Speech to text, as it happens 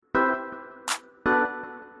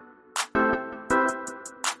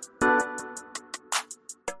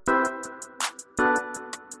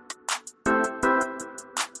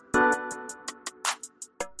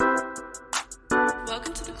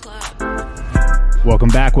Welcome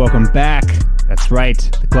back. That's right.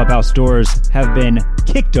 The clubhouse doors have been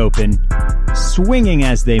kicked open, swinging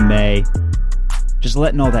as they may, just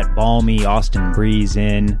letting all that balmy Austin breeze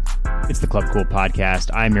in. It's the Club Cool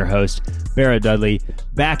Podcast. I'm your host, Barrett Dudley,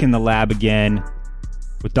 back in the lab again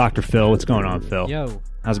with Dr. Phil. What's going on, Phil? Yo.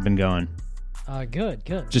 How's it been going? Good.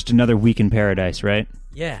 Just another week in paradise, right?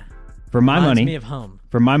 Yeah. For my Reminds money, me of home.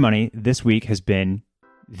 For my money, this week has been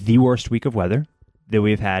the worst week of weather that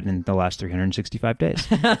we've had in the last 365 days.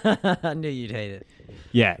 I knew you'd hate it.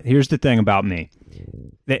 Yeah, here's the thing about me.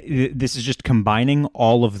 This is just combining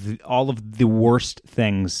all of the worst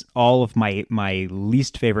things, all of my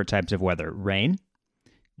least favorite types of weather. Rain,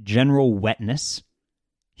 general wetness,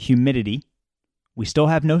 humidity. We still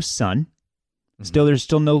have no sun. There's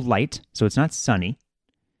still no light, so it's not sunny.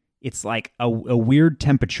 It's like a weird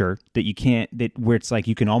temperature where it's like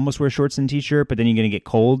you can almost wear shorts and t-shirt, but then you're going to get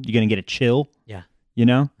cold. You're going to get a chill. Yeah. You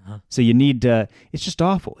know? Uh-huh. So you need it's just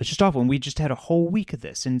awful. It's just awful. And we just had a whole week of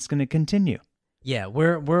this, and it's going to continue. Yeah,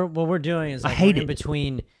 what we're doing is I like hate we're in it.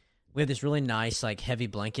 between. We have this really nice like heavy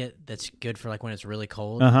blanket that's good for like when it's really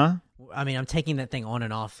cold. Uh-huh. I mean, I'm taking that thing on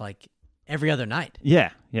and off like every other night.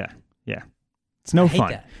 Yeah. It's no I hate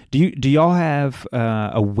fun. that. Do y'all have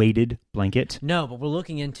a weighted blanket? No, but we're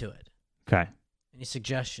looking into it. Okay. Any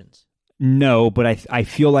suggestions? No, but I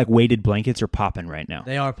feel like weighted blankets are popping right now.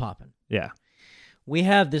 They are popping. Yeah. We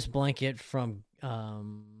have this blanket from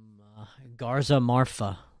Garza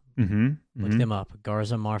Marfa. Mm-hmm. Look them up.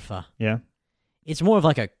 Garza Marfa. Yeah. It's more of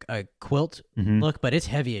like a quilt Mhm. look, but it's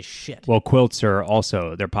heavy as shit. Well, quilts are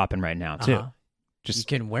also they're popping right now too. Uh-huh. You Just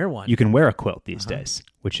can wear one. you can wear a quilt these Uh-huh. days,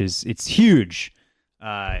 which it's huge.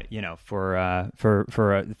 For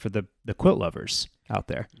the quilt lovers out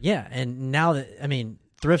there. Yeah, and now that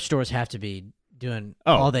thrift stores have to be doing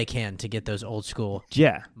Oh. all they can to get those old school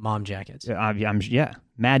Yeah. mom jackets.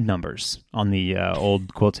 Mad numbers on the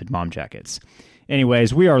old quilted mom jackets.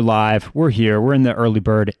 Anyways, we are live. We're here. We're in the Early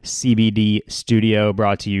Bird CBD studio,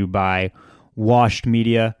 brought to you by Washed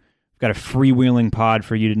Media. We've got a freewheeling pod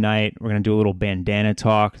for you tonight. We're going to do a little bandana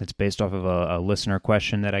talk that's based off of a listener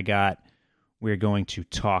question that I got. We're going to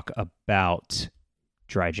talk about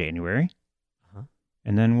dry January,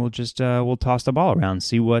 and then we'll just we'll toss the ball around,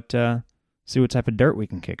 see what type of dirt we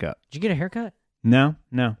can kick up. Did you get a haircut? No.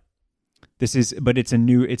 But it's a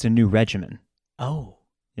new regimen. Oh.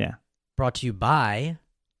 Yeah. Brought to you by...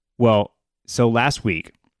 Well, so last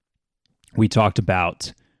week we did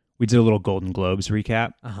a little Golden Globes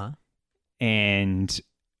recap, and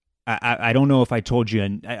I don't know if I told you,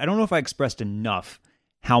 I don't know if I expressed enough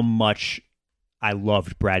how much I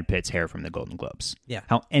loved Brad Pitt's hair from the Golden Globes. Yeah.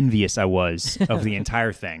 How envious I was of the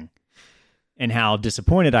entire thing, and how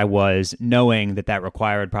disappointed I was knowing that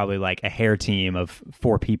required probably like a hair team of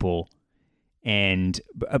 4 people and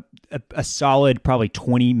a solid probably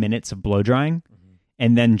 20 minutes of blow drying,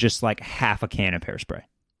 and then just like half a can of hairspray.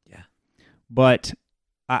 Yeah. But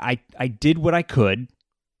I did what I could.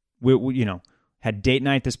 We had date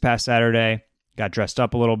night this past Saturday, got dressed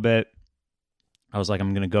up a little bit. I was like,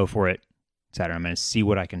 I'm going to go for it Saturday. I'm going to see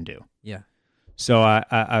what I can do. Yeah. So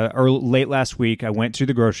late last week, I went to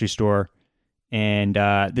the grocery store, and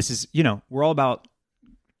this is, we're all about,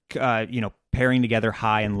 pairing together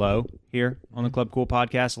high and low here on the Club Cool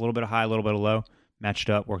Podcast. A little bit of high, a little bit of low, matched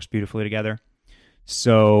up, works beautifully together.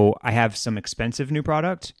 So I have some expensive new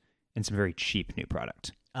product and some very cheap new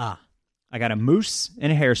product. I got a mousse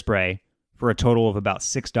and a hairspray for a total of about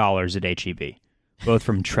 $6 at H-E-B, both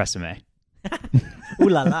from Tresemme. Ooh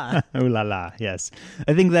la la. Ooh la la, yes.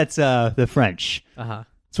 I think that's the French.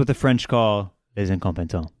 It's what the French call les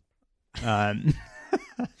incompetents. I'm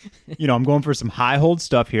going for some high hold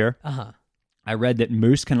stuff here. I read that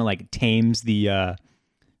mousse kind of like tames the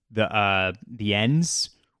ends.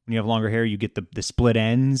 When you have longer hair, you get the split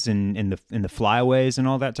ends and the flyaways and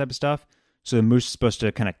all that type of stuff. So the mousse is supposed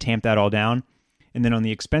to kind of tamp that all down. And then on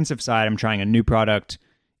the expensive side, I'm trying a new product.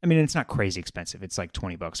 I mean, it's not crazy expensive. It's like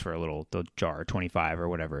 $20 for the jar, 25 or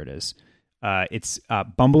whatever it is. It's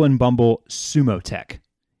Bumble and Bumble Sumo Tech.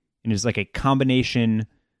 And it's like a combination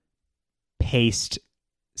paste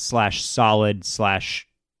 / solid /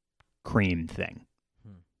 cream thing.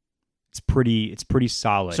 It's pretty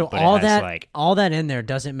solid. So but all it has that all that in there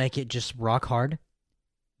doesn't make it just rock hard?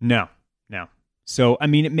 No. So I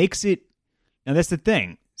mean, it makes it. Now that's the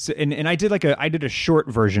thing. So and I did a short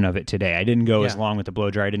version of it today. I didn't go as long with the blow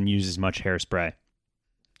dry. I didn't use as much hairspray.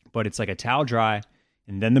 But it's like a towel dry,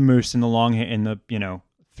 and then the mousse in the long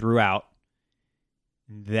throughout.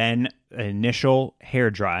 Then an initial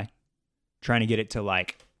hair dry, trying to get it to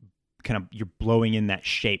like kind of you're blowing in that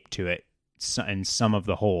shape to it and some of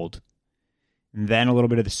the hold. and then a little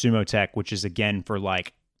bit of the Sumo Tech, which is again for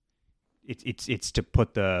like it's to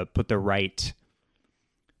put the right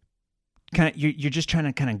kind of you're just trying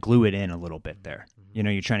to kind of glue it in a little bit there. You know,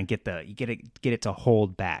 you're trying to get it to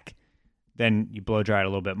hold back. Then you blow dry it a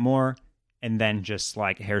little bit more, and then just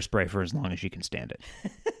like hairspray for as long as you can stand it.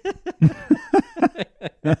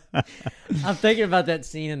 I'm thinking about that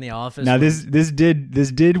scene in The Office. Now this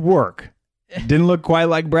did work. Didn't look quite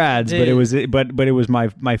like Brad's, but it was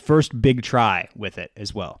my first big try with it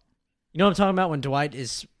as well. You know what I'm talking about when Dwight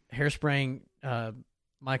is hairspraying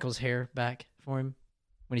Michael's hair back for him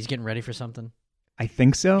when he's getting ready for something? I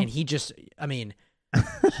think so. And he just, I mean,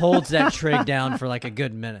 holds that trig down for like a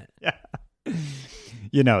good minute. Yeah.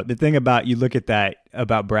 You know, the thing about, you look at that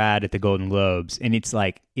about Brad at the Golden Globes, and it's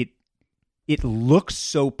like it looks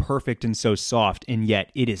so perfect and so soft, and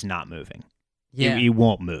yet it is not moving. Yeah. It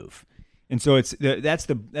won't move. And so that's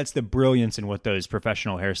the brilliance in what those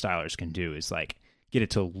professional hairstylers can do, is like get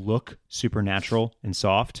it to look supernatural and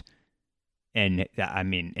soft. And I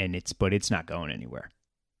mean, but it's not going anywhere.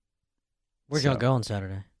 Where'd y'all go on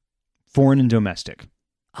Saturday? Foreign and domestic.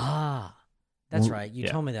 Ah, that's right. You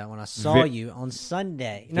told me that when I saw you on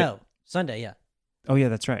Sunday. No, Sunday, yeah. Oh, yeah,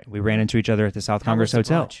 that's right. We ran into each other at the South How Congress was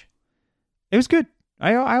the Hotel. brunch? It was good.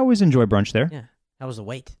 I always enjoy brunch there. Yeah. How was the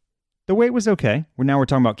wait? The wait was okay. We're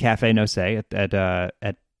talking about Cafe No Say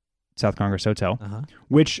at South Congress Hotel,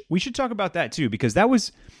 which we should talk about that too, because that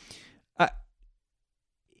was,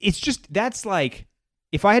 it's just, that's like,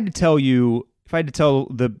 if I had to tell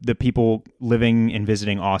the people living and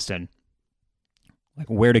visiting Austin, like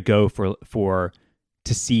where to go to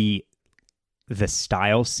see the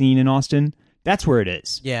style scene in Austin, that's where it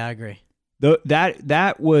is. Yeah, I agree.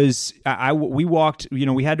 That was, we walked, you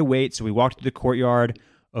know, we had to wait, so we walked to the courtyard,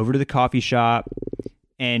 over to the coffee shop,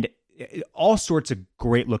 and all sorts of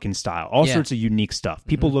great looking style, all sorts of unique stuff.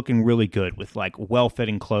 People looking really good with like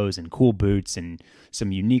well-fitting clothes and cool boots and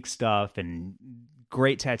some unique stuff and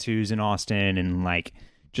great tattoos in Austin and like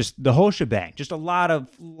just the whole shebang. Just a lot of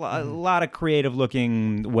creative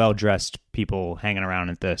looking, well-dressed people hanging around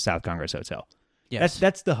at the South Congress Hotel. Yes.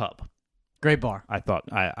 That's the hub. Great bar. I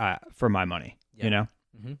thought, I for my money, you know?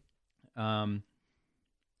 Mm-hmm.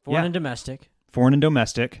 Foreign and domestic. Foreign and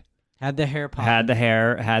domestic. Had the hair pop. Had the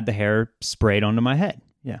hair sprayed onto my head.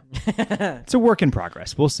 Yeah. It's a work in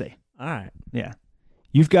progress. We'll see. All right. Yeah.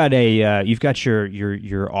 You've got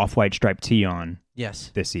your off-white striped tee on.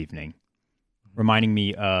 Yes. This evening, reminding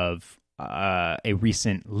me of a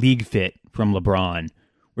recent league fit from LeBron,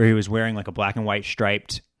 where he was wearing like a black and white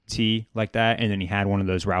striped tee like that, and then he had one of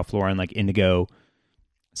those Ralph Lauren like indigo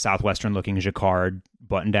Southwestern looking jacquard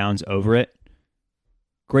button downs over it.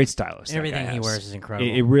 Great stylist. Everything he wears is incredible.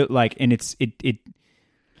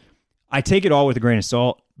 I take it all with a grain of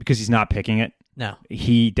salt because he's not picking it. No.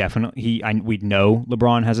 We know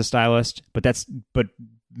LeBron has a stylist, but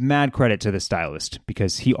mad credit to the stylist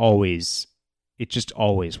because it just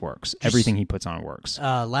always works. Everything he puts on works.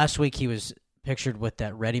 Last week he was pictured with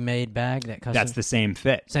that ready-made bag, that custom. That's the same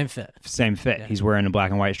fit. Same fit. Yeah. He's wearing a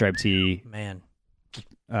black and white striped tee. Man.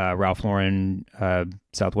 Ralph Lauren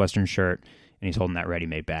Southwestern shirt. And he's holding that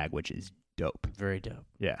ready-made bag, which is dope. Very dope.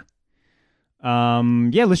 Yeah.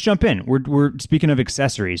 Let's jump in. We're speaking of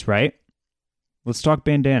accessories, right? Let's talk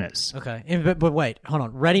bandanas. Okay. But wait, hold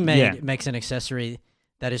on. Ready-made makes an accessory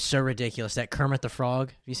that is so ridiculous. That Kermit the Frog.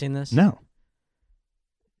 Have you seen this? No.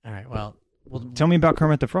 All right. Well, tell me about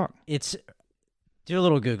Kermit the Frog. Do a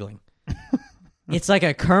little Googling. It's like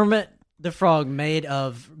a Kermit the Frog made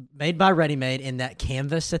by Ready-Made in that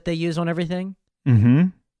canvas that they use on everything. Mm-hmm.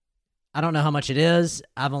 I don't know how much it is.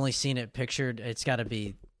 I've only seen it pictured. It's got to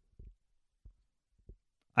be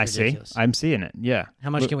ridiculous. See. I'm seeing it. Yeah. How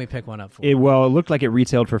much can we pick one up for? It looked like it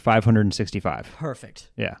retailed for $565.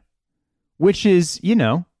 Perfect. Yeah. Which is, you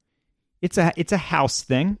know, it's a house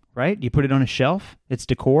thing, right? You put it on a shelf. It's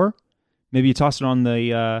decor. Maybe you toss it on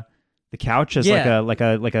the couch as like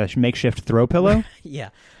a makeshift throw pillow. Yeah.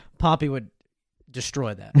 Poppy would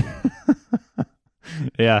destroy that.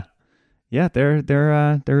 Yeah. Yeah,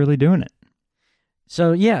 they're really doing it.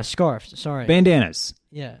 So yeah, scarves. Sorry, bandanas.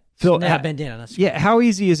 Yeah, Phil, bandana. That's yeah, how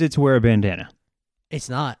easy is it to wear a bandana? It's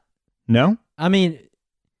not. No. I mean,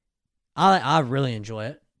 I really enjoy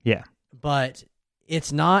it. Yeah, but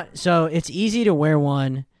it's not. So it's easy to wear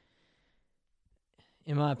one.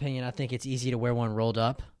 In my opinion, I think it's easy to wear one rolled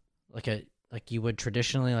up, like you would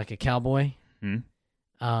traditionally, like a cowboy.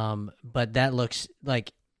 But that looks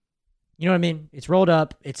like. You know what I mean? It's rolled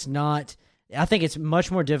up. It's not. I think it's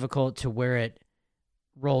much more difficult to wear it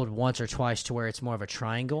rolled once or twice to where it's more of a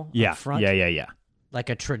triangle. Yeah. Up front. Yeah. like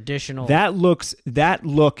a traditional. That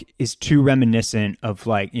look is too reminiscent of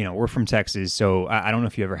like, we're from Texas, so I don't know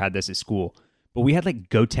if you ever had this at school, but we had like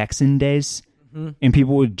Go Texan days, and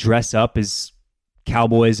people would dress up as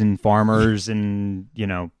cowboys and farmers, and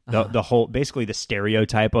the whole, basically the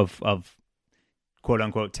stereotype of quote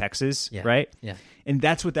unquote Texas, right? Yeah, and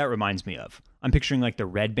that's what that reminds me of. I'm picturing like the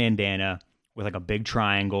red bandana with like a big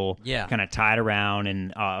triangle, kind of tied around,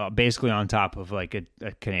 and basically on top of like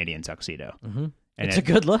a Canadian tuxedo. Mm-hmm. And it's a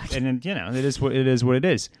good look. And it is what it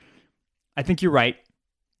is. I think you're right.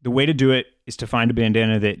 The way to do it is to find a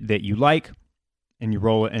bandana that you like, and you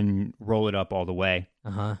roll it up all the way.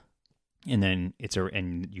 And then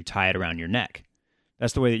and you tie it around your neck.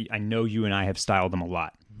 That's the way I know you and I have styled them a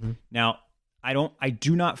lot. Mm-hmm. Now, I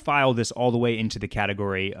do not file this all the way into the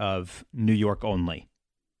category of New York only.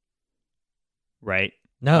 Right?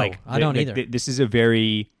 No, I don't either. This is a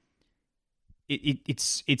very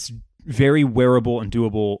it's very wearable and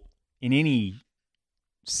doable in any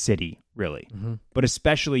city, really. Mm-hmm. But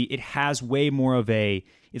especially, it has way more of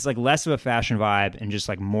it's like less of a fashion vibe and just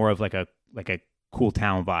like more of like a cool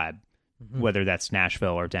town vibe, whether that's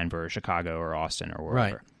Nashville or Denver or Chicago or Austin or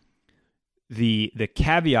wherever. Right. The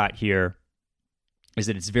caveat here is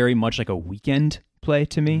that it's very much like a weekend play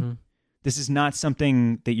to me. Mm-hmm. This is not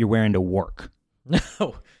something that you're wearing to work.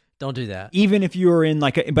 No. Don't do that. Even if you're in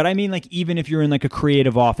even if you're in like a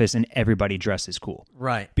creative office and everybody dresses cool.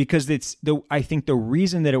 Right. Because I think the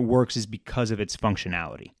reason that it works is because of its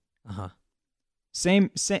functionality.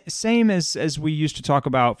 Same as we used to talk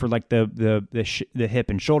about for like the hip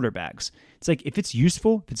and shoulder bags. It's like, if it's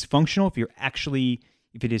useful, if it's functional, if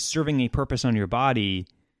it is serving a purpose on your body,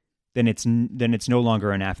 then it's no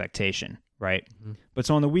longer an affectation. Right. Mm-hmm. But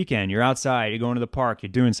so on the weekend, you're outside, you're going to the park, you're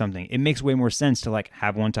doing something. It makes way more sense to like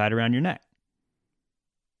have one tied around your neck.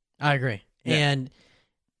 I agree. Yeah. And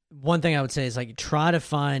one thing I would say is like, try to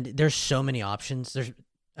find, there's so many options.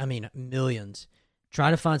 Millions. Try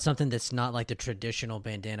to find something that's not like the traditional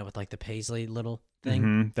bandana with like the paisley little thing.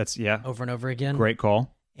 Mm-hmm. That's over and over again. Great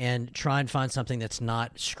call. And try and find something that's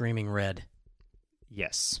not screaming red.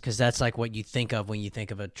 Yes. Because that's like what you think of when you think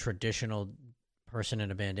of a traditional person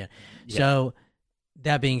in a bandana. Yeah. So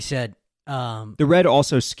that being said, the red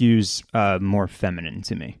also skews more feminine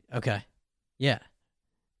to me. Okay. Yeah.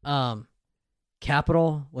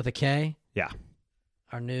 Capital with a K. Yeah.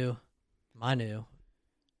 My new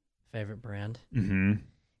favorite brand.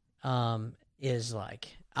 Mm-hmm. Is like,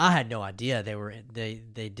 I had no idea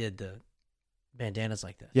they did the bandanas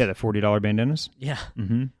like this. Yeah, the $40 bandanas. Yeah.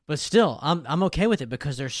 Mm-hmm. But still, I'm okay with it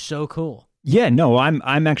because they're so cool. Yeah. No,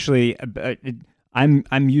 I'm actually.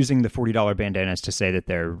 I'm using the $40 bandanas to say that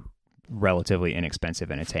they're relatively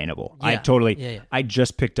inexpensive and attainable. Yeah. I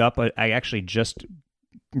just picked up. I actually just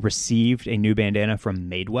received a new bandana from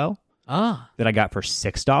Madewell that I got for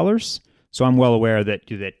 $6. So I'm well aware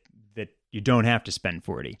that you don't have to spend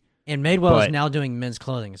 $40. And Madewell is now doing men's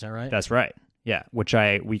clothing. Is that right? That's right. Yeah,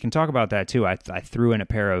 we can talk about that too. I threw in a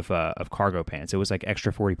pair of cargo pants. It was like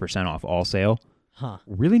extra 40% off all sale. Huh.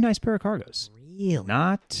 Really nice pair of cargos. Really?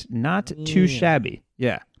 Not too shabby.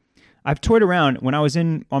 Yeah. I've toyed around. When I was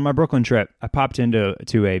on my Brooklyn trip, I popped into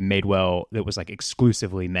a Madewell that was like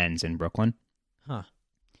exclusively men's in Brooklyn. Huh.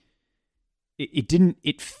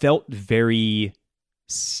 It felt very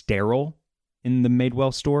sterile in the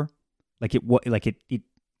Madewell store.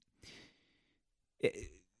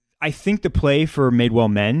 I think the play for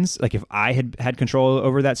Madewell men's, like if I had control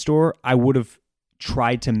over that store, I would have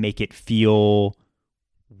tried to make it feel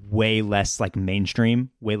way less like mainstream,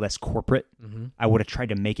 way less corporate. Mm-hmm. I would have tried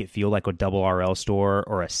to make it feel like a Double RL store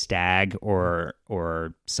or a Stag or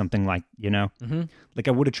something like, mm-hmm. Like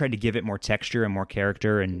I would have tried to give it more texture and more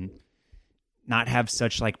character and not have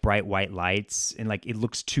such like bright white lights, and like it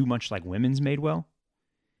looks too much like women's Madewell.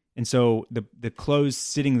 And so the clothes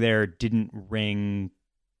sitting there didn't ring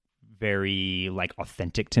very like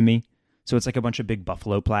authentic to me. So it's like a bunch of big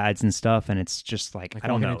buffalo plaids and stuff, and it's just like I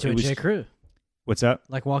don't know. Into J. Crew. What's up?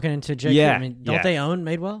 Like walking into J. Crew. I mean, don't they own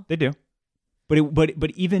Madewell? They do.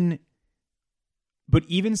 But even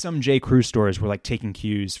some J. Crew stores were like taking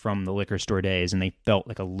cues from the liquor store days, and they felt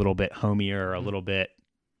like a little bit homier,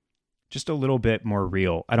 just a little bit more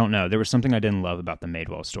real. I don't know. There was something I didn't love about the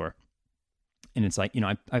Madewell store. And it's like,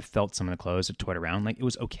 I felt some of the clothes at toyed around. Like, it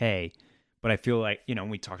was okay. But I feel like,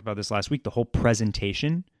 we talked about this last week, the whole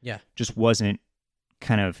presentation just wasn't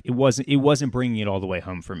it wasn't bringing it all the way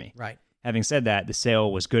home for me. Right. Having said that, the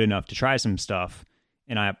sale was good enough to try some stuff,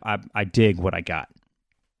 and I dig what I got.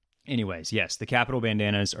 Anyways, yes, the Capital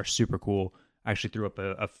bandanas are super cool. I actually threw up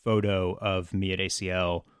a photo of me at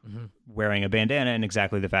ACL mm-hmm. wearing a bandana in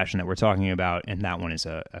exactly the fashion that we're talking about, and that one is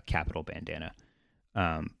a Capital bandana.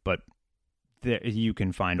 But there, you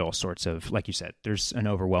can find all sorts of, like you said, there's an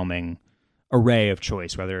overwhelming array of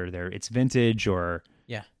choice, whether it's vintage or,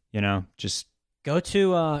 Yeah. Just Go to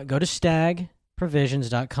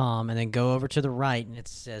stagprovisions.com and then go over to the right and it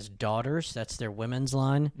says Daughters. That's their women's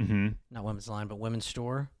line. mm-hmm. Not women's line, but women's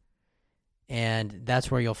store. And that's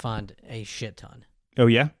where you'll find a shit ton. Oh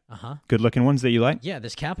yeah, Uh-huh. good looking ones that you like. Yeah,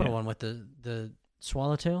 this Capital one with the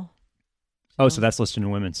swallowtail. Oh, so that's listed in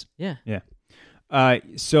women's. Yeah.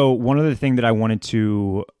 So one other thing that I wanted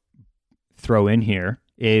to throw in here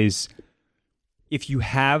is, if you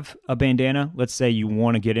have a bandana, let's say you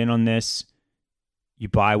want to get in on this, you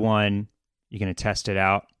buy one, you're going to test it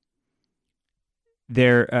out.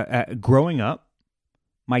 Growing up,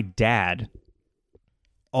 my dad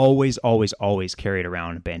always carried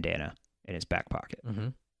around a bandana in his back pocket. Mm-hmm.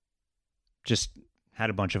 Just had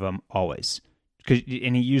a bunch of them always.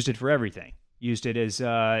 And he used it for everything. Used it as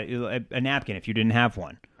a napkin if you didn't have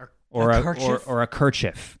one, or a kerchief, or a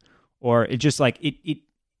kerchief, or it just like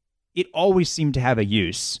it always seemed to have a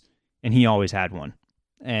use, and he always had one,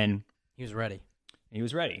 and he was ready.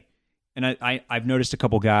 And I've noticed a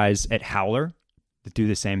couple guys at Howler that do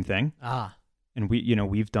the same thing. And we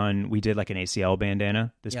did like an ACL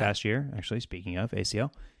bandana this past year. Actually, speaking of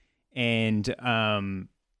ACL, and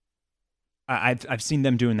I've seen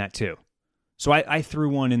them doing that too. So I threw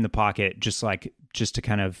one in the pocket just to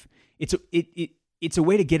kind of, it's a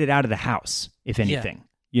way to get it out of the house, if anything,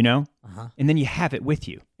 Uh-huh. and then you have it with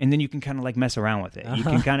you, and then you can kind of like mess around with it. You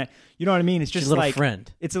can kind of, you know what I mean? It's just your little like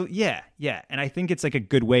friend. Yeah. And I think it's like a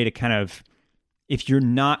good way to kind of, if you're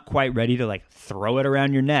not quite ready to like throw it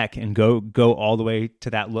around your neck and go all the way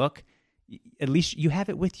to that look, at least you have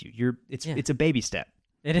it with you. It's a baby step.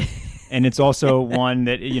 It is. And it's also one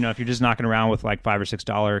that, if you're just knocking around with like $5 or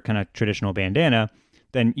 $6 kind of traditional bandana,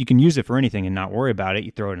 then you can use it for anything and not worry about it.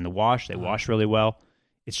 You throw it in the wash; they wash really well.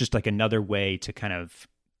 It's just like another way to kind of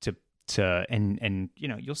and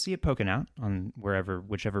you'll see it poking out on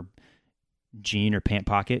whichever jean or pant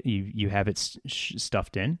pocket you have it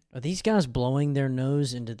stuffed in. Are these guys blowing their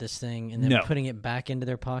nose into this thing and then No. putting it back into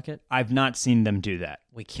their pocket? I've not seen them do that.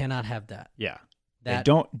 We cannot have that. Yeah. That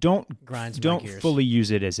don't grinds my don't gears. fully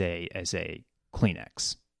use it as a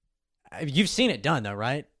Kleenex. You've seen it done though,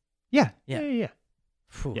 right? Yeah.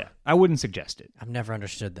 Phew. Yeah. I wouldn't suggest it. I've never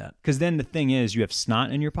understood that. Because then the thing is, you have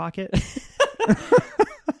snot in your pocket.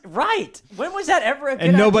 Right. When was that ever a good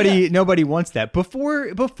And idea? nobody wants that.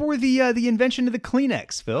 Before the invention of the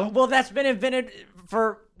Kleenex, Phil. Well, that's been invented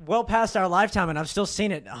for well past our lifetime, and I've still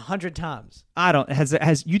seen it 100 times. I don't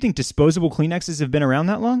has you think disposable Kleenexes have been around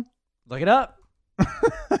that long? Look it up.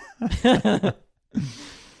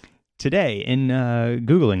 Today in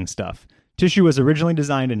Googling stuff, tissue was originally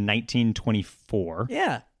designed in 1924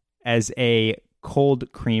 Yeah. as a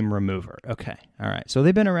cold cream remover. Okay. All right. So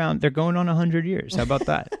they've been around. They're going on 100 years. How about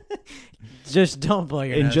that? Just don't blow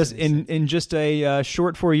your in nose. just in just a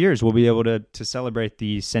short 4 years, we'll be able to celebrate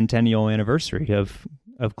the centennial anniversary of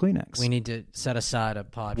Kleenex. We need to set aside a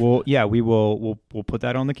pod. for Well, that. yeah, we will. We'll put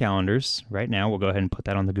that on the calendars right now. We'll go ahead and put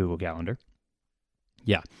that on the Google Calendar.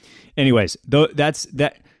 Yeah. Anyways, that's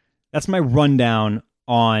my rundown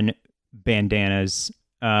on bandanas.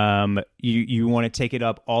 You want to take it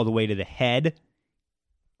up all the way to the head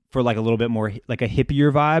for like a little bit more like a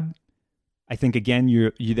hippier vibe. I think again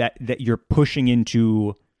you're pushing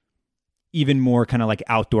into even more kind of like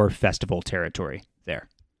outdoor festival territory there.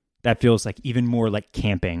 That feels like even more like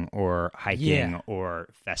camping or hiking or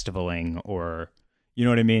festivaling, or you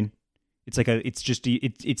know what I mean? It's like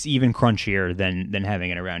it's even crunchier than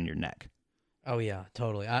having it around your neck. Oh yeah,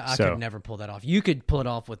 totally. I could never pull that off. You could pull it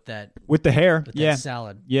off with that With the hair, with yeah. that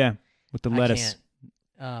salad. Yeah, with the I lettuce.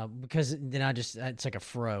 can't, because then it's like a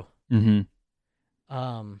fro. Mm-hmm.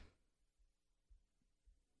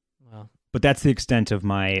 Well, But that's the extent of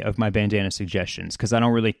my bandana suggestions, because I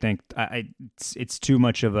don't really think it's too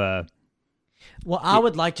much of a. well, I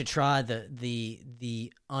would like to try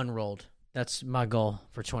the unrolled. That's my goal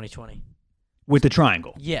for 2020. With the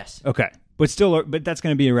triangle. Yes, Okay. But that's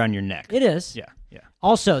going to be around your neck. it is. Yeah.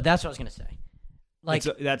 Also, that's what I was gonna say. Like,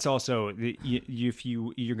 That's also if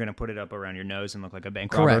you're going to put it up around your nose and look like a bank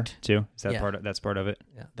Correct. robber too. Is that Yeah. that's part of it?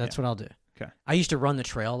 yeah, that's what I'll do. Okay. I used to run the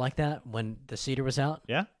trail like that when the cedar was out,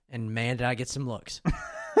 Yeah. and man, did I get some looks.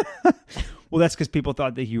 Well, that's because people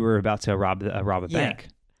thought that you were about to rob a Yeah. bank.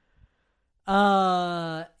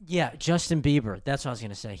 Yeah, Justin Bieber. That's what I was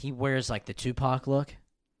gonna say. He wears like the Tupac look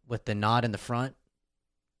with the knot in the front.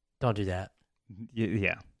 Don't do that.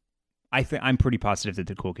 Yeah. I'm pretty positive that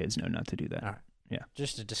the cool kids know not to do that. All right. Yeah.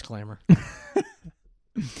 Just a disclaimer.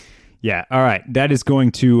 Yeah. All right. That is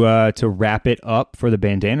going to wrap it up for the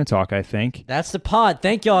bandana talk, I think. That's the pod.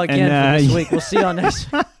 Thank y'all again for this week. We'll see y'all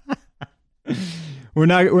next week. We're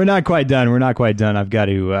not quite done. We're not quite done. I've got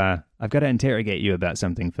to interrogate you about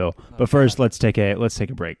something, Phil. But first, let's take a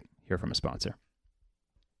break. Hear from a sponsor.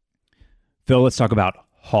 Phil, let's talk about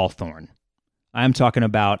Hawthorne. I'm talking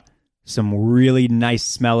about some really nice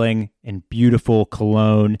smelling and beautiful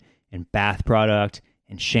cologne and bath product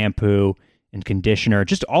and shampoo and conditioner.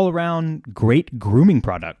 Just all around great grooming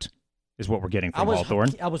product is what we're getting from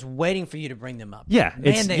Hawthorne. I was waiting for you to bring them up. Yeah,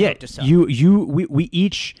 they hooked us up. We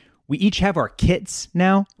each have our kits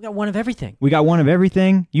now. We got one of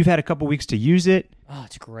everything. You've had a couple weeks to use it. Oh,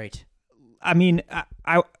 it's great. I mean,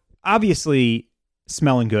 I obviously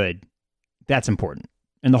smelling good. That's important.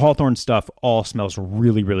 And the Hawthorne stuff all smells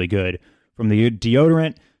really, really good. From the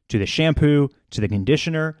deodorant to the shampoo to the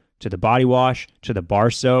conditioner to the body wash to the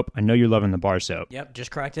bar soap. I know you're loving the bar soap. Yep,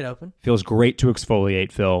 just cracked it open. Feels great to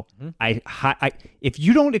exfoliate, Phil. Mm-hmm. If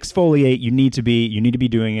you don't exfoliate, you need to be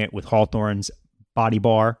doing it with Hawthorne's Body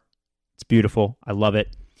Bar. It's beautiful. I love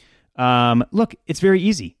it. Look, it's very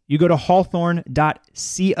easy. You go to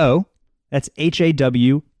hawthorne.co. That's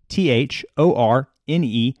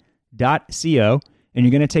HAWTHORNE.co, and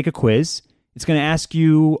you're going to take a quiz. It's going to ask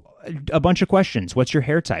you a bunch of questions. What's your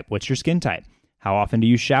hair type? What's your skin type? How often do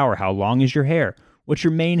you shower? How long is your hair? What's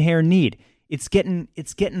your main hair need? It's getting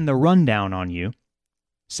the rundown on you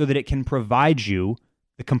so that it can provide you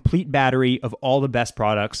the complete battery of all the best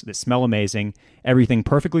products that smell amazing, everything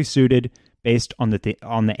perfectly suited based on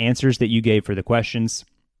the answers that you gave for the questions.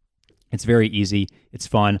 It's very easy. It's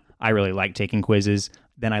fun. I really like taking quizzes.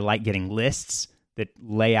 Then I like getting lists that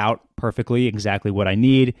lay out perfectly exactly what I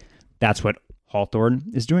need. That's what Hawthorne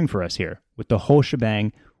is doing for us here with the whole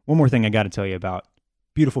shebang. One more thing I got to tell you about: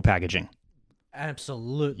 beautiful packaging.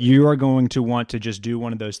 Absolutely. You are going to want to just do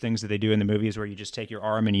one of those things that they do in the movies where you just take your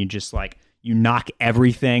arm and you just you knock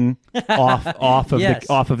everything off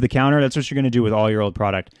of the counter. That's what you're going to do with all your old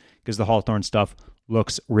product, because the Hawthorne stuff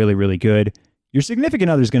looks really, really good. Your significant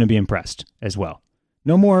other is going to be impressed as well.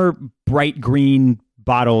 No more bright green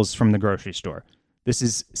bottles from the grocery store. This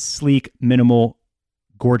is sleek, minimal,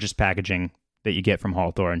 gorgeous packaging that you get from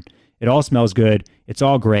Hawthorne. It all smells good. It's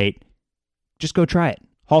all great. Just go try it.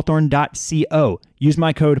 Hawthorne.co. Use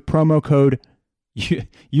my promo code.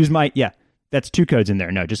 That's 2 codes in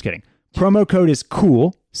there. No, just kidding. Promo code is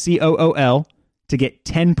COOL, COOL, to get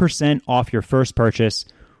 10% off your first purchase.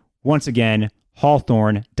 Once again,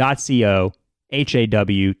 Hawthorne.co,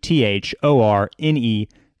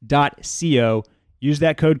 HAWTHORNE.co. Use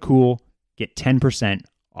that code COOL, get 10%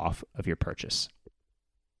 off of your purchase.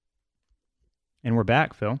 And we're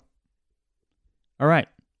back, Phil. All right.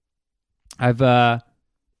 I've got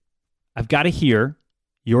to hear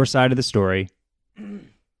your side of the story,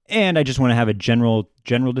 and I just want to have a general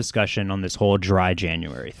discussion on this whole dry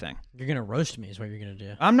January thing. You're gonna roast me, is what you're gonna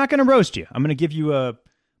do. I'm not gonna roast you. I'm gonna give you a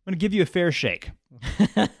fair shake.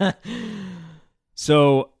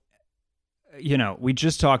 So, we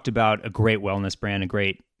just talked about a great wellness brand, a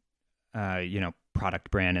great,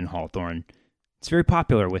 product brand in Hawthorne. It's very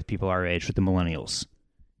popular with people our age, with the millennials.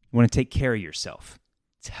 You want to take care of yourself.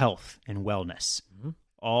 It's health and wellness.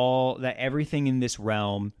 Mm-hmm. Everything in this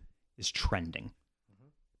realm is trending.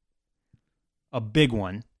 Mm-hmm. A big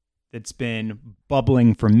one that's been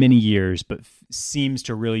bubbling for many years, but seems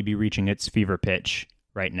to really be reaching its fever pitch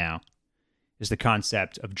right now, is the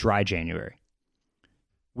concept of dry January,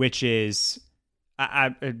 which is,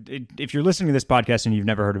 if you're listening to this podcast and you've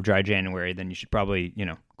never heard of dry January, then you should probably,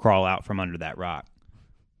 crawl out from under that rock.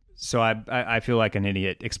 So I feel like an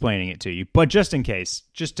idiot explaining it to you, but just in case,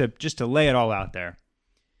 just to lay it all out there,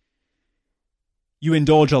 you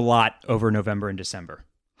indulge a lot over November and December.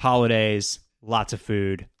 Holidays, lots of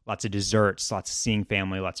food, lots of desserts, lots of seeing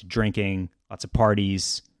family, lots of drinking, lots of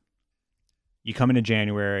parties. You come into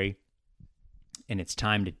January, and it's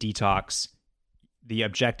time to detox. The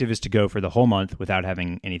objective is to go for the whole month without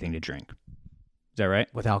having anything to drink. Is that right?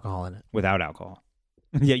 With alcohol in it. Without alcohol.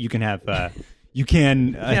 Yeah, you can have... You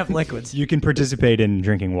can have liquids. You can participate in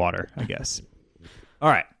drinking water, I guess. All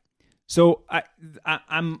right. So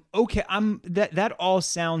I'm okay. That all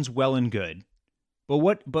sounds well and good, but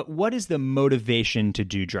what is the motivation to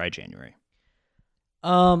do dry January?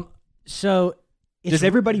 So does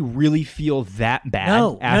everybody really feel that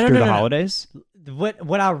bad after the holidays?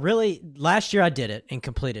 What I really, last year I did it and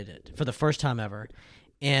completed it for the first time ever,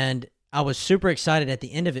 and I was super excited at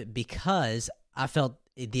the end of it because I felt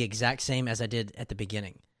the exact same as I did at the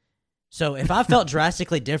beginning. So if I felt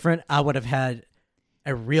drastically different, I would have had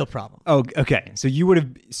a real problem. Oh, okay. So you would have.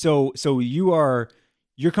 So you're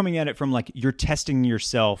coming at it from you're testing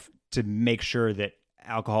yourself to make sure that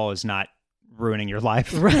alcohol is not ruining your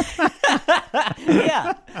life. Right.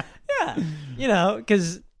 Yeah.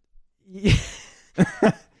 Because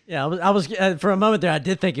yeah, I was for a moment there, I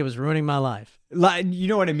did think it was ruining my life. You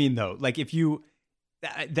know what I mean, though. Like if you,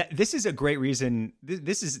 this is a great reason.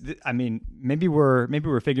 This is, I mean, maybe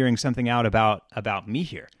we're figuring something out about me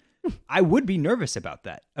here. I would be nervous about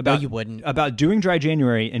that. No, you wouldn't. About doing dry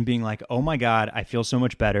January and being like, oh my God, I feel so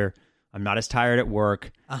much better. I'm not as tired at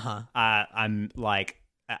work. I'm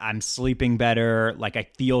sleeping better. Like I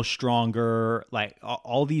feel stronger. Like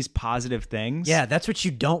all these positive things. Yeah, that's what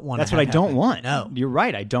you don't want. That's what I don't want. No, you're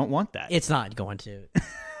right. I don't want that. It's not going to.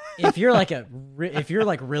 If you're like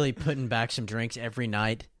really putting back some drinks every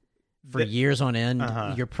night for years on end,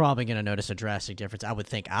 you're probably going to notice a drastic difference. I would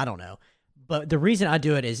think. I don't know. But the reason I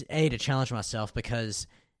do it is to challenge myself, because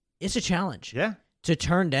it's a challenge. Yeah. To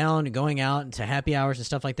turn down going out into happy hours and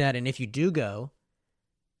stuff like that. And if you do go,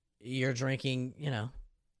 you're drinking,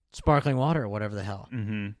 sparkling water or whatever the hell.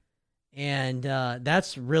 Mm-hmm. And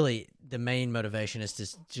that's really the main motivation,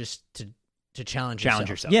 is to challenge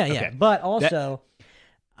yourself. Yeah, okay. yeah. But also,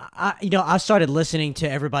 I started listening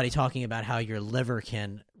to everybody talking about how your liver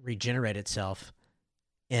can regenerate itself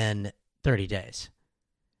in 30 days.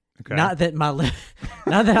 Okay. Not that not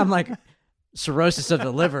that I'm like cirrhosis of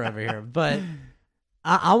the liver over here, but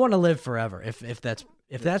I want to live forever. If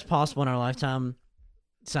that's possible in our lifetime,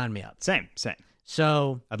 sign me up. Same.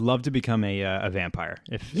 So I'd love to become a vampire.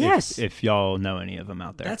 If y'all know any of them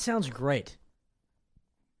out there. That sounds great.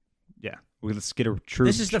 Yeah. Let's get a true.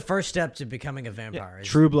 This is the first step to becoming a vampire. Yeah,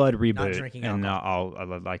 True Blood reboot, not drinking and alcohol.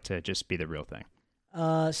 I'd like to just be the real thing.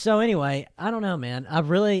 So anyway, I don't know, man. I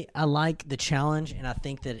like the challenge, and I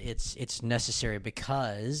think that it's necessary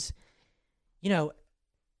because, not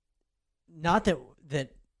that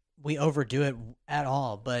we overdo it at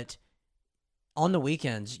all, but on the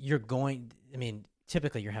weekends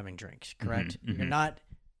typically you're having drinks, correct? Mm-hmm. You're not.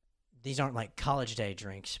 These aren't like college day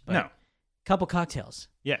drinks, but no. a couple cocktails.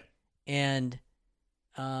 Yeah. And,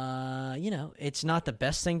 it's not the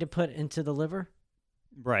best thing to put into the liver.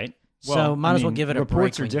 Right. So might as well give it a break.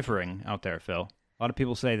 Reports are differing out there, Phil. A lot of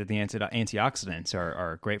people say that the antioxidants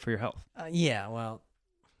are great for your health. Yeah, well,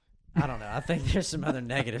 I don't know. I think there's some other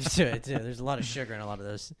negatives to it, too. There's a lot of sugar in a lot of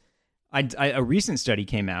those. A recent study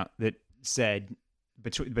came out that said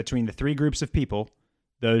between the three groups of people,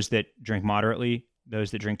 those that drink moderately, those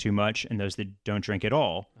that drink too much, and those that don't drink at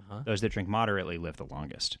all, those that drink moderately live the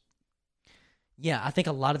longest. Yeah, I think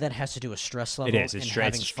a lot of that has to do with stress level. It is. It's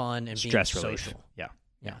having fun and being social. Relief. Yeah.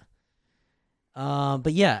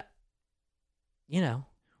 But yeah, we're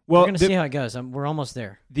going to see how it goes. We're almost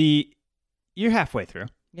there. You're halfway through.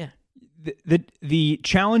 Yeah. The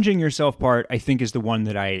challenging yourself part, I think, is the one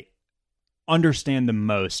that I understand the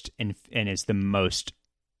most and is the most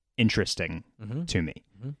interesting to me.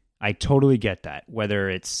 Mm-hmm. I totally get that. Whether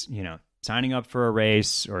it's, signing up for a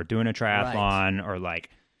race or doing a triathlon, or like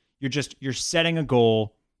you're setting a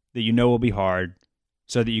goal that will be hard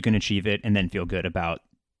so that you can achieve it and then feel good about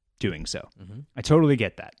doing so. Mm-hmm. I totally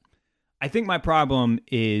get that. I think my problem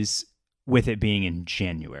is with it being in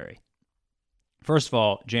January. First of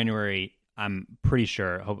all, January, I'm pretty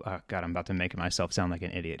sure, oh God, I'm about to make myself sound like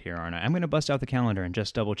an idiot here, aren't I? I'm going to bust out the calendar and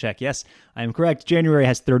just double check. Yes, I am correct. January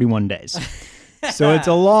has 31 days. So it's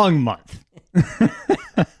a long month.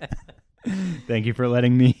 Thank you for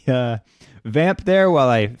letting me vamp there while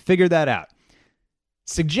I figure that out.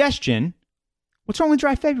 Suggestion, what's wrong with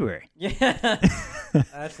dry February? Yeah.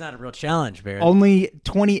 That's not a real challenge, Barry. Only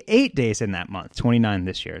 28 days in that month. 29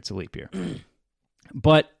 this year. It's a leap year.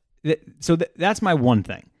 But that's my one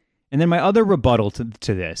thing. And then my other rebuttal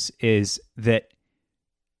to this is that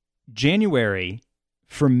January,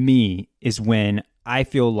 for me, is when I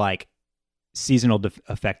feel like seasonal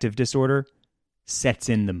affective disorder sets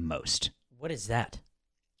in the most. What is that?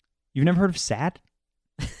 You've never heard of SAD?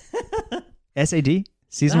 SAD?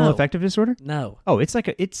 Seasonal affective disorder? No. Oh, it's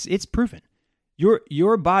like it's proven.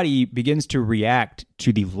 Your body begins to react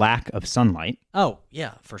to the lack of sunlight. Oh,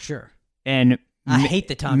 yeah, for sure. And I hate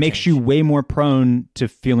the time makes change. you way more prone to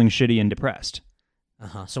feeling shitty and depressed.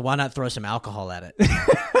 So why not throw some alcohol at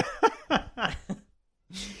it?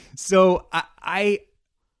 So I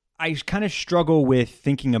kind of struggle with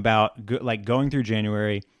thinking about going through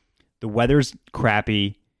January. The weather's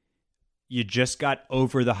crappy. You just got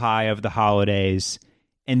over the high of the holidays,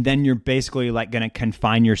 and then you're basically like going to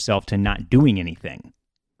confine yourself to not doing anything.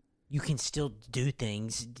 You can still do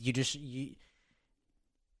things. You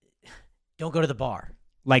don't go to the bar.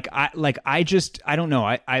 I don't know.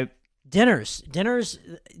 I dinners,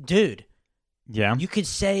 dude. Yeah. You could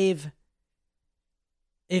save.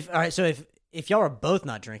 So if if y'all are both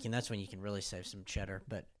not drinking, that's when you can really save some cheddar.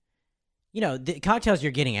 But the cocktails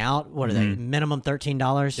you're getting out, what are they? Minimum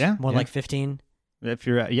 $13. Yeah, more like 15. If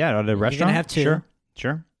you're at a restaurant, you're gonna have two.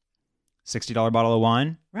 Sure. $60 bottle of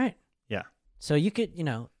wine. Right. Yeah. So you could,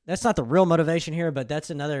 that's not the real motivation here, but that's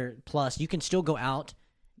another plus. You can still go out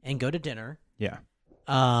and go to dinner. Yeah.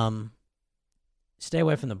 Stay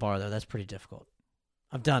away from the bar though. That's pretty difficult.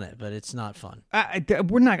 I've done it, but it's not fun.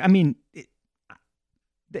 We're not. I mean,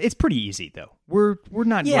 it's pretty easy though. We're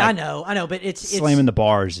not. Yeah, I know, but it's slamming the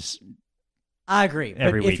bars. I agree. But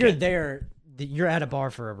Every if you're weekend. there, you're at a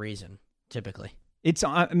bar for a reason. Typically, It's.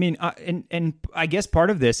 I mean, and I guess part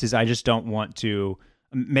of this is I just don't want to.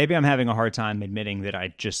 Maybe I'm having a hard time admitting that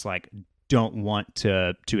I just don't want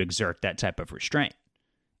to exert that type of restraint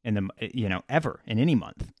in the ever in any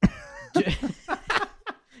month.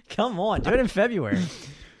 come on, do it in February.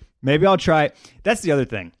 Maybe I'll try. That's the other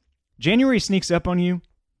thing. January sneaks up on you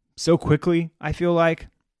so quickly. I feel like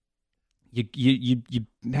you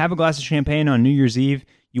have a glass of champagne on New Year's Eve.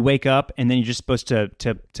 You wake up and then you're just supposed to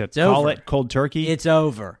call over. it cold turkey. It's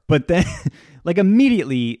over. But then,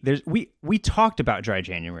 immediately, we talked about dry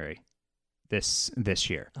January this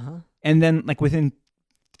year, and then within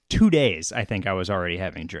 2 days, I think I was already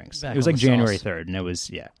having drinks. Back It was on the January sauce. 3rd, and it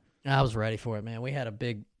was I was ready for it, man. We had a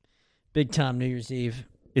big time New Year's Eve.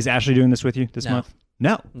 Is Ashley doing this with you this No. month?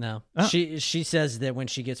 No. No, Oh. she says that when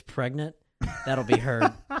she gets pregnant, that'll be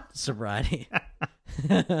her sobriety.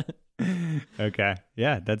 Okay.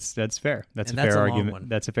 Yeah, that's fair. That's And a that's fair a long argument. one.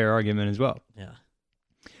 That's a fair argument as well. Yeah.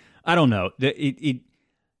 I don't know.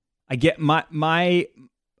 I get my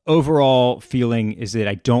overall feeling is that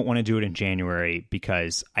I don't want to do it in January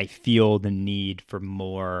because I feel the need for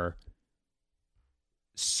more.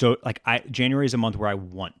 So January is a month where I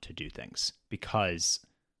want to do things because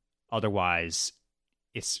otherwise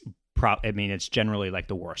it's it's generally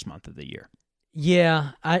the worst month of the year.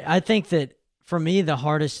 Yeah, I think that for me the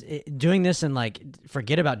hardest doing this and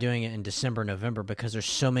forget about doing it in December, November because there's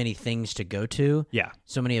so many things to go to. Yeah.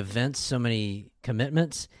 So many events, so many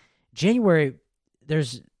commitments. January,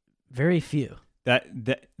 there's very few. That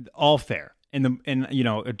all fair. And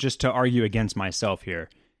just to argue against myself here,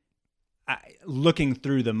 looking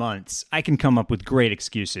through the months, I can come up with great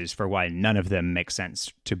excuses for why none of them make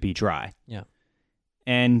sense to be dry. Yeah.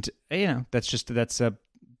 And that's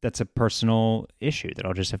a personal issue that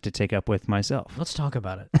I'll just have to take up with myself. Let's talk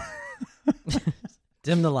about it.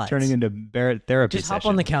 Dim the lights. Turning into Barrett therapy Just hop session.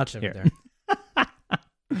 on the couch over Here.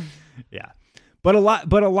 there. Yeah. But a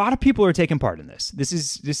lot of people are taking part in this. This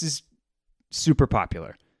is super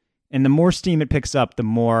popular. And the more steam it picks up, the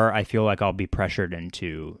more I feel like I'll be pressured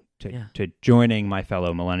into to joining my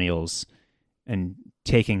fellow millennials and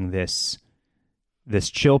taking this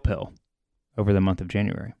chill pill over the month of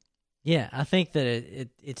January. Yeah, I think that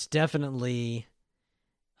it's definitely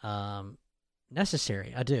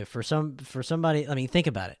necessary. I do. For somebody, I mean, think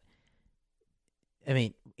about it. I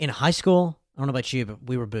mean, in high school, I don't know about you, but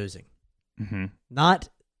we were boozing. Mm-hmm. Not,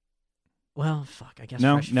 well, fuck, I guess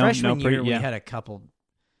freshman year we had a couple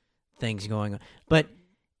things going on. But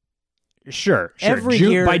Sure. every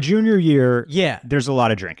year, by junior year, yeah, there's a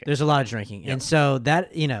lot of drinking. there's a lot of drinking. Yep. And so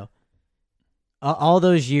that, all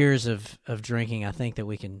those years of drinking, I think that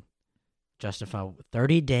we can justify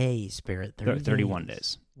 30 days, Spirit. 31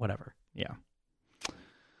 days. Whatever. Yeah.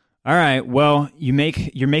 All right. Well, you're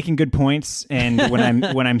making good points, and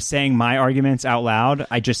when I'm saying my arguments out loud,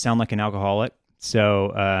 I just sound like an alcoholic.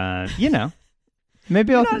 So,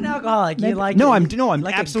 maybe You're I'll not an alcoholic. maybe, You like no, it. I'm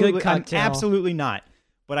like absolutely a good cocktail. I'm absolutely not.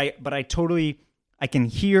 But I totally I can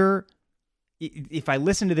hear if I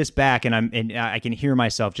listen to this back and I can hear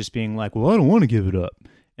myself just being like, well, I don't want to give it up,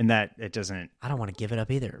 and that it doesn't. I don't want to give it up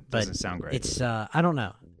either. But Doesn't sound great. It's I don't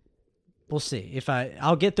know. We'll see.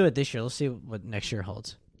 I'll get through it this year. Let's see what next year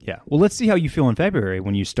holds. Yeah. Well, let's see how you feel in February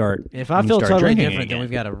when you start. If I when you feel start totally drinking different, then again.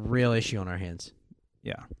 we've got a real issue on our hands.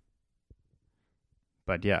 Yeah.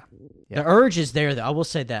 But yeah. The urge is there, though. I will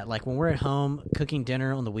say that. Like when we're at home cooking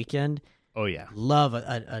dinner on the weekend, Oh yeah. love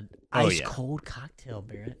a Oh, ice yeah. cold cocktail,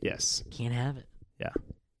 Barrett. Yes. Can't have it. Yeah.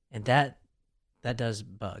 And that does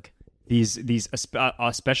bug. These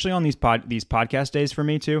especially on these podcast days for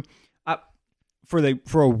me too.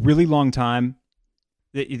 For a really long time,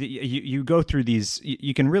 you go through these.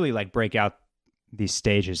 You can really break out these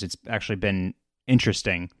stages. It's actually been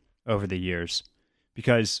interesting over the years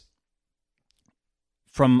because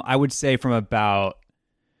I would say from about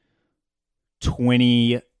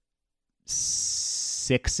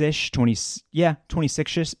 26-ish, 26.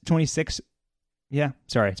 Yeah,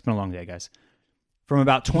 sorry, it's been a long day, guys. From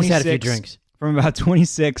about 26, He's had a few drinks. From about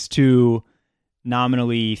 26 to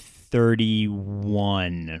nominally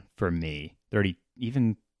 31 for me. 30,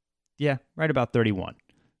 even, yeah, right about 31.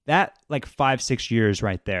 That, like 5-6 years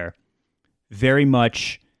right there, very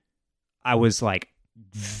much, I was like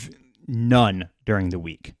none during the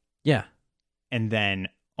week. Yeah. And then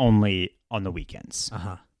only on the weekends.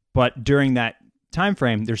 Uh-huh. But during that time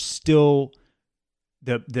frame, there's still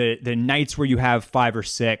the nights where you have 5 or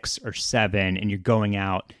 6 or 7 and you're going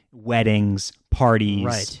out, weddings, parties,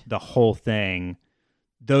 Right. the whole thing.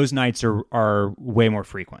 Those nights are way more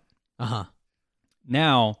frequent. Uh-huh.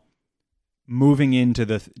 Now, moving into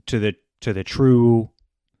the true,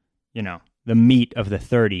 the meat of the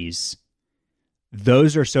 30s,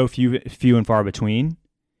 those are so few and far between,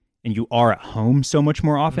 and you are at home so much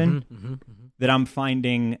more often that I'm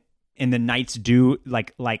finding in the nights do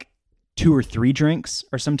like 2 or 3 drinks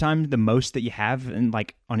are sometimes the most that you have in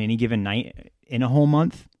like on any given night in a whole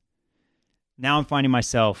month. Now I'm finding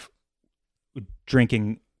myself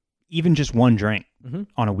drinking even just 1 drink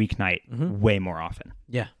on a weeknight way more often.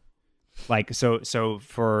 Yeah. Like, so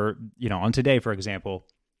for, on today, for example,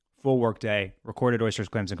 full work day, recorded Oysters,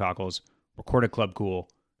 Clams, and Cockles, recorded Club Cool,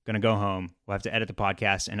 gonna go home, we'll have to edit the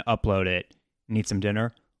podcast and upload it, need some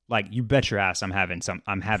dinner. Like, you bet your ass I'm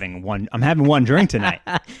having one drink tonight.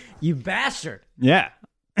 You bastard. Yeah.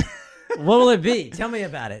 What will it be? Tell me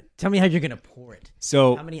about it. Tell me how you're going to pour it.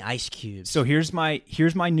 So how many ice cubes? So here's my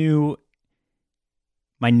new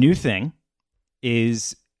thing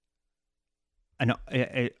is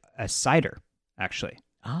a cider, actually.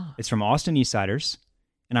 Ah. It's from Austin East Ciders,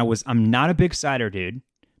 and I'm not a big cider dude,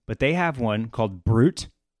 but they have one called Brut,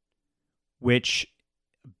 which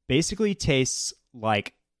basically tastes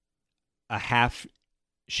like a half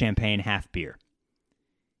champagne, half beer.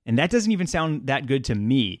 And that doesn't even sound that good to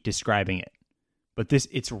me describing it. But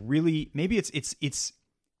it's really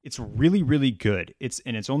really good.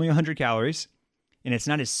 It's only 100 calories, and it's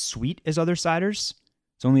not as sweet as other ciders.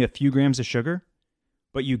 It's only a few grams of sugar,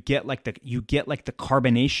 but you get like the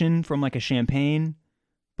carbonation from like a champagne,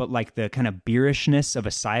 but like the kind of beerishness of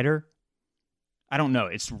a cider. I don't know.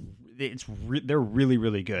 They're really,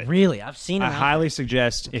 really good. Really, I've seen them. I highly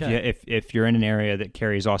suggest Okay. if you're in an area that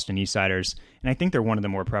carries Austin East ciders, and I think they're one of the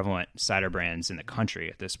more prevalent cider brands in the country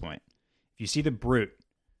at this point. If you see the Brut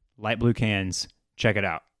light blue cans, check it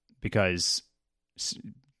out because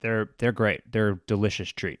they're great. They're a delicious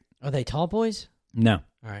treat. Are they tall boys? No.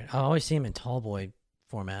 All right. I always see them in tall boy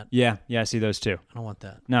format. Yeah, I see those too. I don't want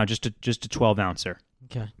that. No, just a 12 ouncer.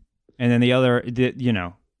 Okay. And then the other,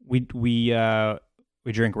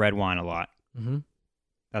 we drink red wine a lot. Mm-hmm.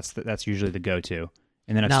 That's usually the go-to.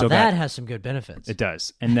 And then has some good benefits. It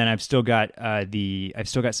does. And then I've still got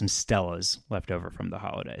some Stellas left over from the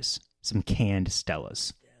holidays. Some canned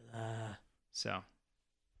Stellas. So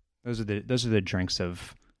those are the drinks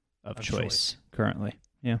of choice currently.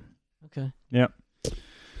 Yeah. Okay. Yep.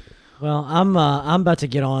 Well, I'm about to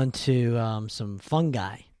get on to some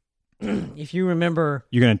fungi. If you remember,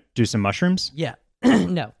 you're gonna do some mushrooms. Yeah.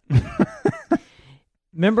 No.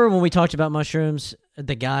 Remember when we talked about mushrooms?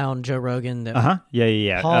 The guy on Joe Rogan.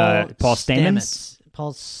 Yeah. Paul Stamets.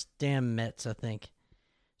 Paul Stamets, I think.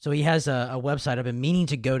 So he has a website. I've been meaning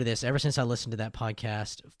to go to this ever since I listened to that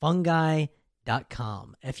podcast.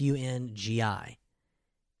 Fungi.com. Fungi.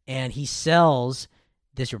 And he sells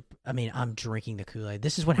this. I mean, I'm drinking the Kool-Aid.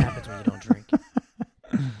 This is what happens when you don't drink.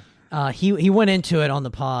 He went into it on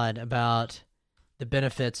the pod about the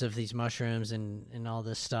benefits of these mushrooms and all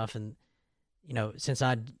this stuff. And, since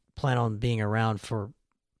I plan on being around for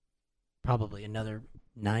probably another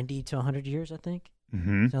 90 to 100 years, I think.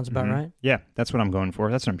 Mm-hmm. Sounds about right. Yeah, that's what I'm going for.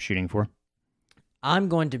 That's what I'm shooting for. I'm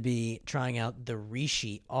going to be trying out the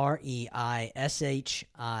Reishi, Reishi,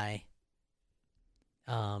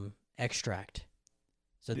 extract.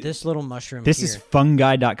 So this little mushroom This is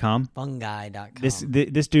fungi.com. Fungi.com.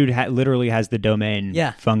 This dude literally has the domain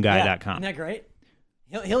fungi.com. Yeah. Isn't that great?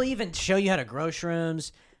 He'll even show you how to grow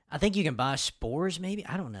shrooms. I think you can buy spores, maybe.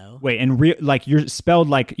 I don't know. Wait, and you're spelled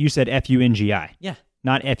like you said Fungi. Yeah.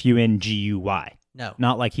 Not Fungui. No.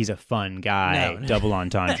 Not like he's a fun guy, No. double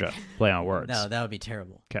entendre, play on words. No, that would be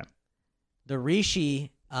terrible. Okay. The Reishi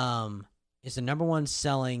is the number one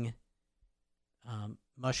selling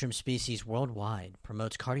mushroom species worldwide,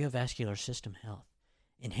 promotes cardiovascular system health,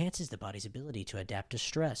 enhances the body's ability to adapt to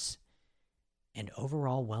stress, and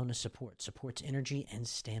overall wellness supports energy and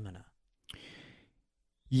stamina.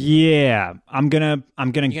 Yeah, I'm gonna.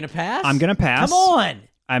 You gonna pass? I'm gonna pass. Come on.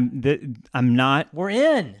 I'm not. We're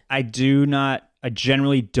in. I do not. I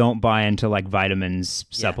generally don't buy into like vitamins,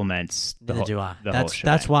 supplements. Neither do I. Whole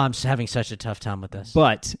That's why I'm having such a tough time with this.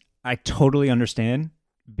 But I totally understand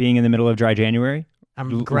being in the middle of dry January.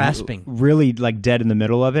 I'm grasping. Really like dead in the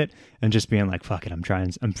middle of it and just being like, fuck it, I'm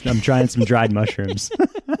trying some dried mushrooms.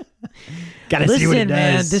 Gotta see what it does.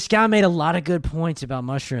 Man, this guy made a lot of good points about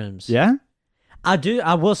mushrooms. Yeah?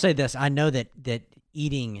 I will say this. I know that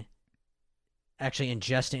eating, actually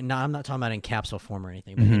ingesting, no, I'm not talking about in capsule form or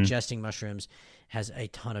anything, but ingesting mushrooms has a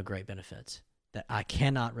ton of great benefits that I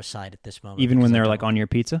cannot recite at this moment. Even when they're like on your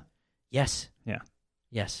pizza? Yes. Yeah.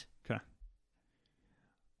 Yes. Okay.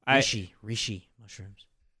 Reishi mushrooms.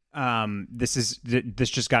 This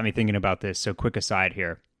just got me thinking about this. So quick aside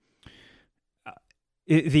here.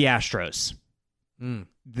 The Astros.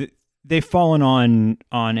 They've fallen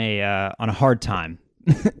on a hard time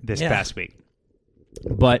this past week.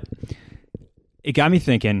 But it got me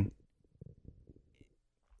thinking,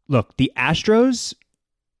 look, the Astros,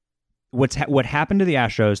 what happened to the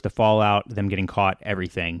Astros, the fallout, them getting caught,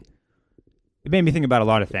 everything, it made me think about a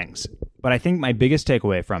lot of things. But I think my biggest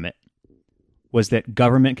takeaway from it was that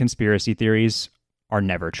government conspiracy theories are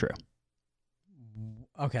never true.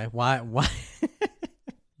 Okay, why?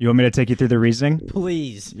 You want me to take you through the reasoning?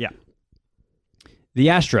 Please. Yeah. The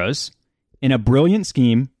Astros, in a brilliant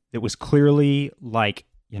scheme that was clearly like,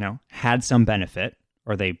 had some benefit,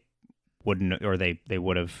 or they wouldn't, or they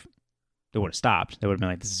would have stopped. They would have been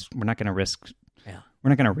like, we're not going to risk. Yeah. We're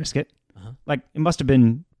not going to risk it. Like, it must have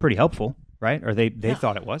been pretty helpful, right? Or they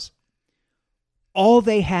thought it was. All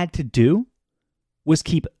they had to do was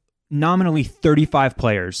keep nominally 35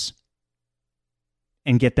 players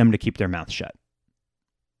and get them to keep their mouth shut.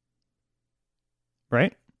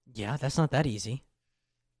 Right? Yeah, that's not that easy.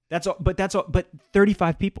 That's all. But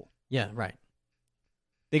 35 people. Yeah, right.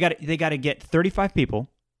 They got to get 35 people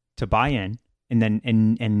to buy in and then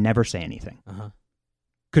and never say anything.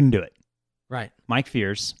 Couldn't do it. Right. Mike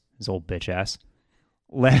Fears, his old bitch ass,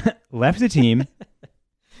 left the team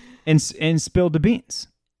and spilled the beans.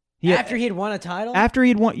 After he had won a title? After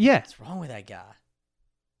he'd won, yeah. What's wrong with that guy?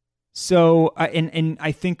 So, and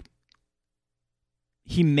I think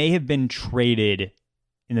he may have been traded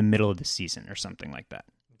in the middle of the season or something like that.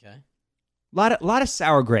 Okay. Lot of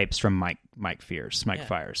sour grapes from Mike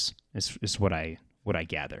Fiers is what I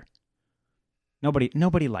gather.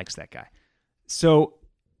 Nobody likes that guy. So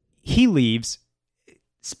he leaves,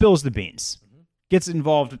 spills the beans, gets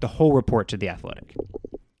involved with the whole report to The Athletic.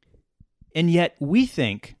 And yet we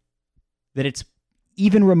think that it's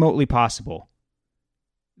even remotely possible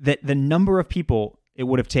that the number of people it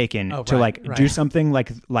would have taken to do something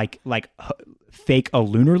like fake a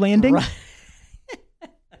lunar landing, right.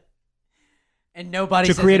 And nobody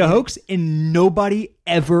to create a hoax, and nobody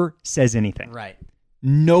ever says anything. Right.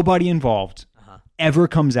 Nobody involved ever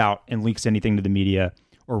comes out and leaks anything to the media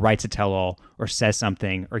or writes a tell-all or says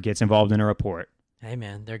something or gets involved in a report. Hey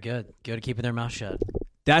man, they're good at keeping their mouth shut.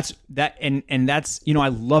 That's I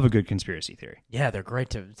love a good conspiracy theory. Yeah, they're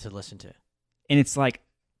great to listen to. And it's like,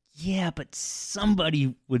 yeah, but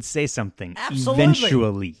somebody would say something Absolutely.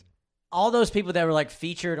 eventually. All those people that were like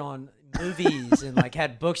featured on movies and like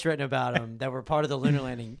had books written about them that were part of the lunar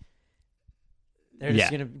landing, they're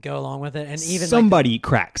just gonna go along with it. And even somebody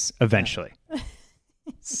cracks eventually.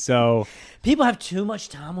 So people have too much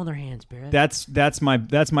time on their hands, Barrett. That's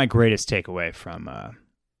my greatest takeaway from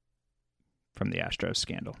the Astros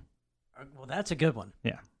scandal. Well, that's a good one.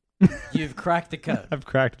 Yeah. You've cracked the code. I've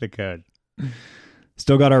cracked the code.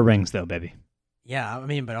 Still got our rings though, baby. Yeah, I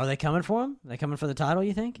mean, but are they coming for him? Are they coming for the title,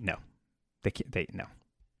 you think? No. They can't, no.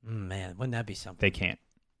 Man, wouldn't that be something? They can't.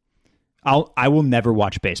 I will never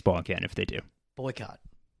watch baseball again if they do. Boycott.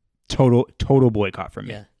 Total boycott from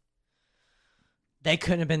me. Yeah. They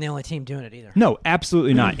couldn't have been the only team doing it either. No,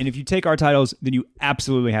 absolutely not. And if you take our titles, then you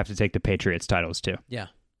absolutely have to take the Patriots titles too. Yeah.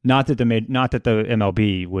 Not that the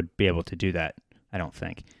MLB would be able to do that, I don't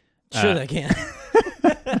think. Sure they can.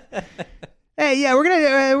 Hey, yeah,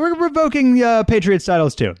 we're revoking Patriots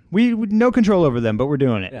titles too. We no control over them, but we're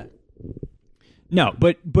doing it. Yeah. No,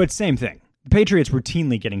 but same thing. The Patriots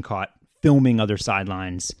routinely getting caught filming other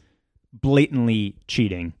sidelines, blatantly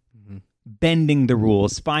cheating, bending the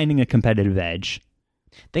rules, finding a competitive edge.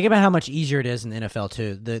 Think about how much easier it is in the NFL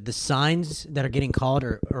too. The signs that are getting called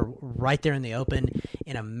are right there in the open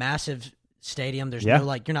in a massive stadium. There's no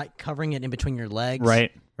you're not covering it in between your legs.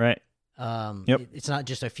 Right. Yep. It's not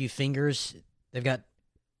just a few fingers. They've got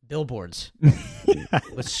billboards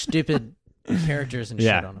with stupid characters and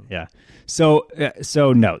shit on them. Yeah. So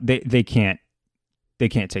no, they can't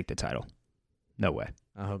take the title. No way.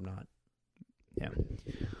 I hope not. Yeah.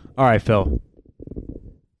 All right, Phil.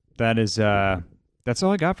 That's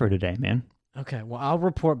all I got for today, man. Okay. Well, I'll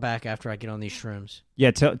report back after I get on these shrooms.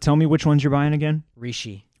 Yeah. Tell me which ones you're buying again.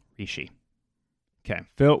 Reishi. Okay.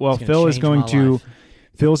 Phil is going to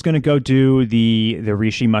Phil's going to go do the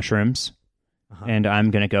reishi mushrooms, Uh-huh. and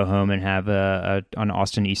I'm going to go home and have an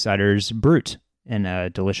Austin Eastsiders Brute and a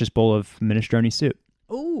delicious bowl of minestrone soup.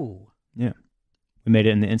 Ooh. Yeah. We made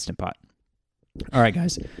it in the Instant Pot. All right,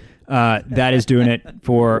 guys. That is doing it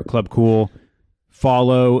for Club Cool.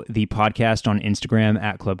 Follow the podcast on Instagram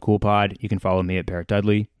at Club Cool Pod. You can follow me at Barrett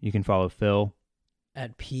Dudley. You can follow Phil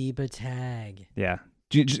At P-Batag. Yeah.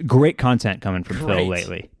 Just great content coming from Phil Great.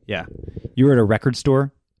 lately. Yeah. You were at a record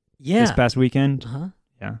store Yeah. this past weekend. Uh-huh.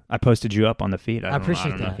 Yeah. I posted you up on the feed. I appreciate I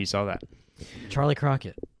don't know that. if you saw that. Charlie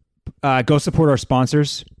Crockett. Go support our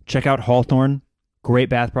sponsors. Check out Hawthorne. Great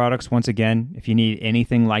bath products. Once again, if you need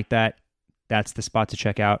anything like that, that's the spot to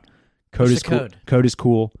check out. What's is the cool. code? Code is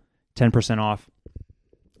cool. 10% off.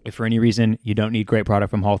 If for any reason you don't need great product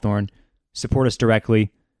from Hawthorne, support us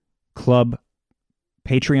directly.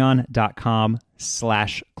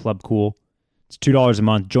 Patreon.com/clubcool. It's $2 a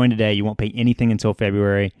month. Join today. You won't pay anything until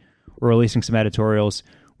February. We're releasing some editorials.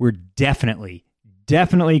 We're definitely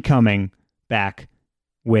coming back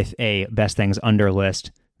with a Best Things Under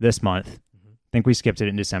list this month. I think we skipped it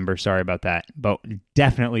in December. Sorry about that. But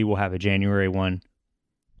definitely we'll have a January one.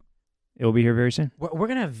 It will be here very soon. We're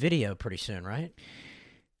going to have video pretty soon, right?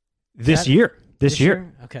 This year.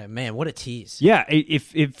 Okay, man, what a tease. Yeah,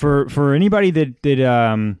 if for anybody that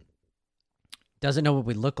Doesn't know what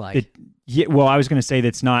we look like. well, I was going to say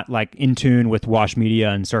that's not like in tune with Wash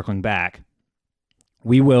Media and circling back.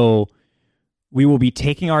 We will be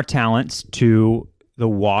taking our talents to the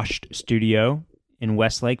Washed studio in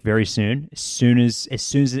Westlake very soon. As soon as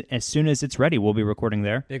it's ready, we'll be recording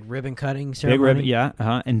there. Big ribbon cutting ceremony. Big ribbon,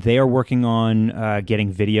 yeah. And they are working on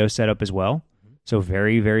getting video set up as well. So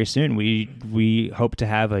very, very soon, we hope to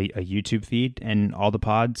have a YouTube feed and all the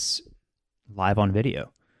pods live on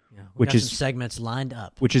video. Yeah, which is some segments lined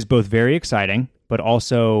up. Which is both very exciting, but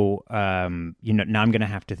also, now I'm going to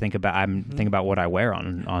have to think about what I wear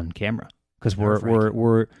on camera, because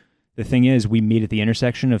we're the thing is, we meet at the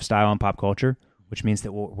intersection of style and pop culture, which means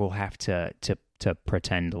that we'll have to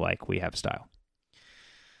pretend like we have style.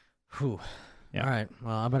 Whew. Yeah. All right.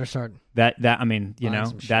 Well, I better start. That's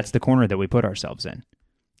the corner that we put ourselves in.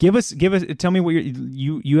 Tell me what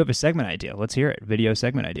you have a segment idea. Let's hear it. Video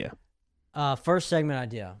segment idea. First segment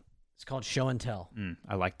idea. It's called Show and Tell.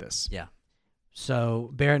 I like this. Yeah. So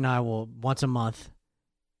Barrett and I will once a month,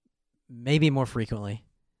 maybe more frequently,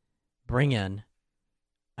 bring in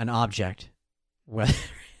an object, whether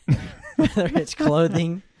it's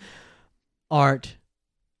clothing, art.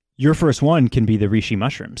 Your first one can be the reishi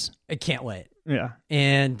mushrooms. I can't wait. Yeah.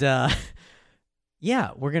 And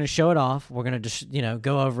yeah, we're gonna show it off. We're gonna just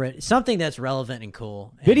go over it. Something that's relevant and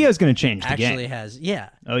cool. Video is gonna change the actually game. Has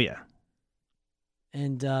Oh yeah.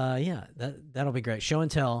 And that'll be great. Show and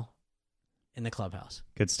tell in the clubhouse.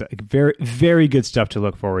 Good stuff. Very, very good stuff to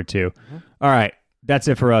look forward to. Mm-hmm. All right, that's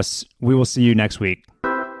it for us. We will see you next week.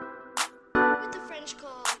 What the French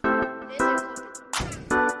call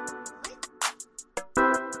laser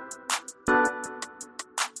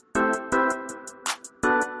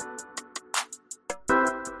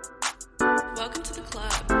Welcome to the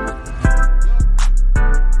club.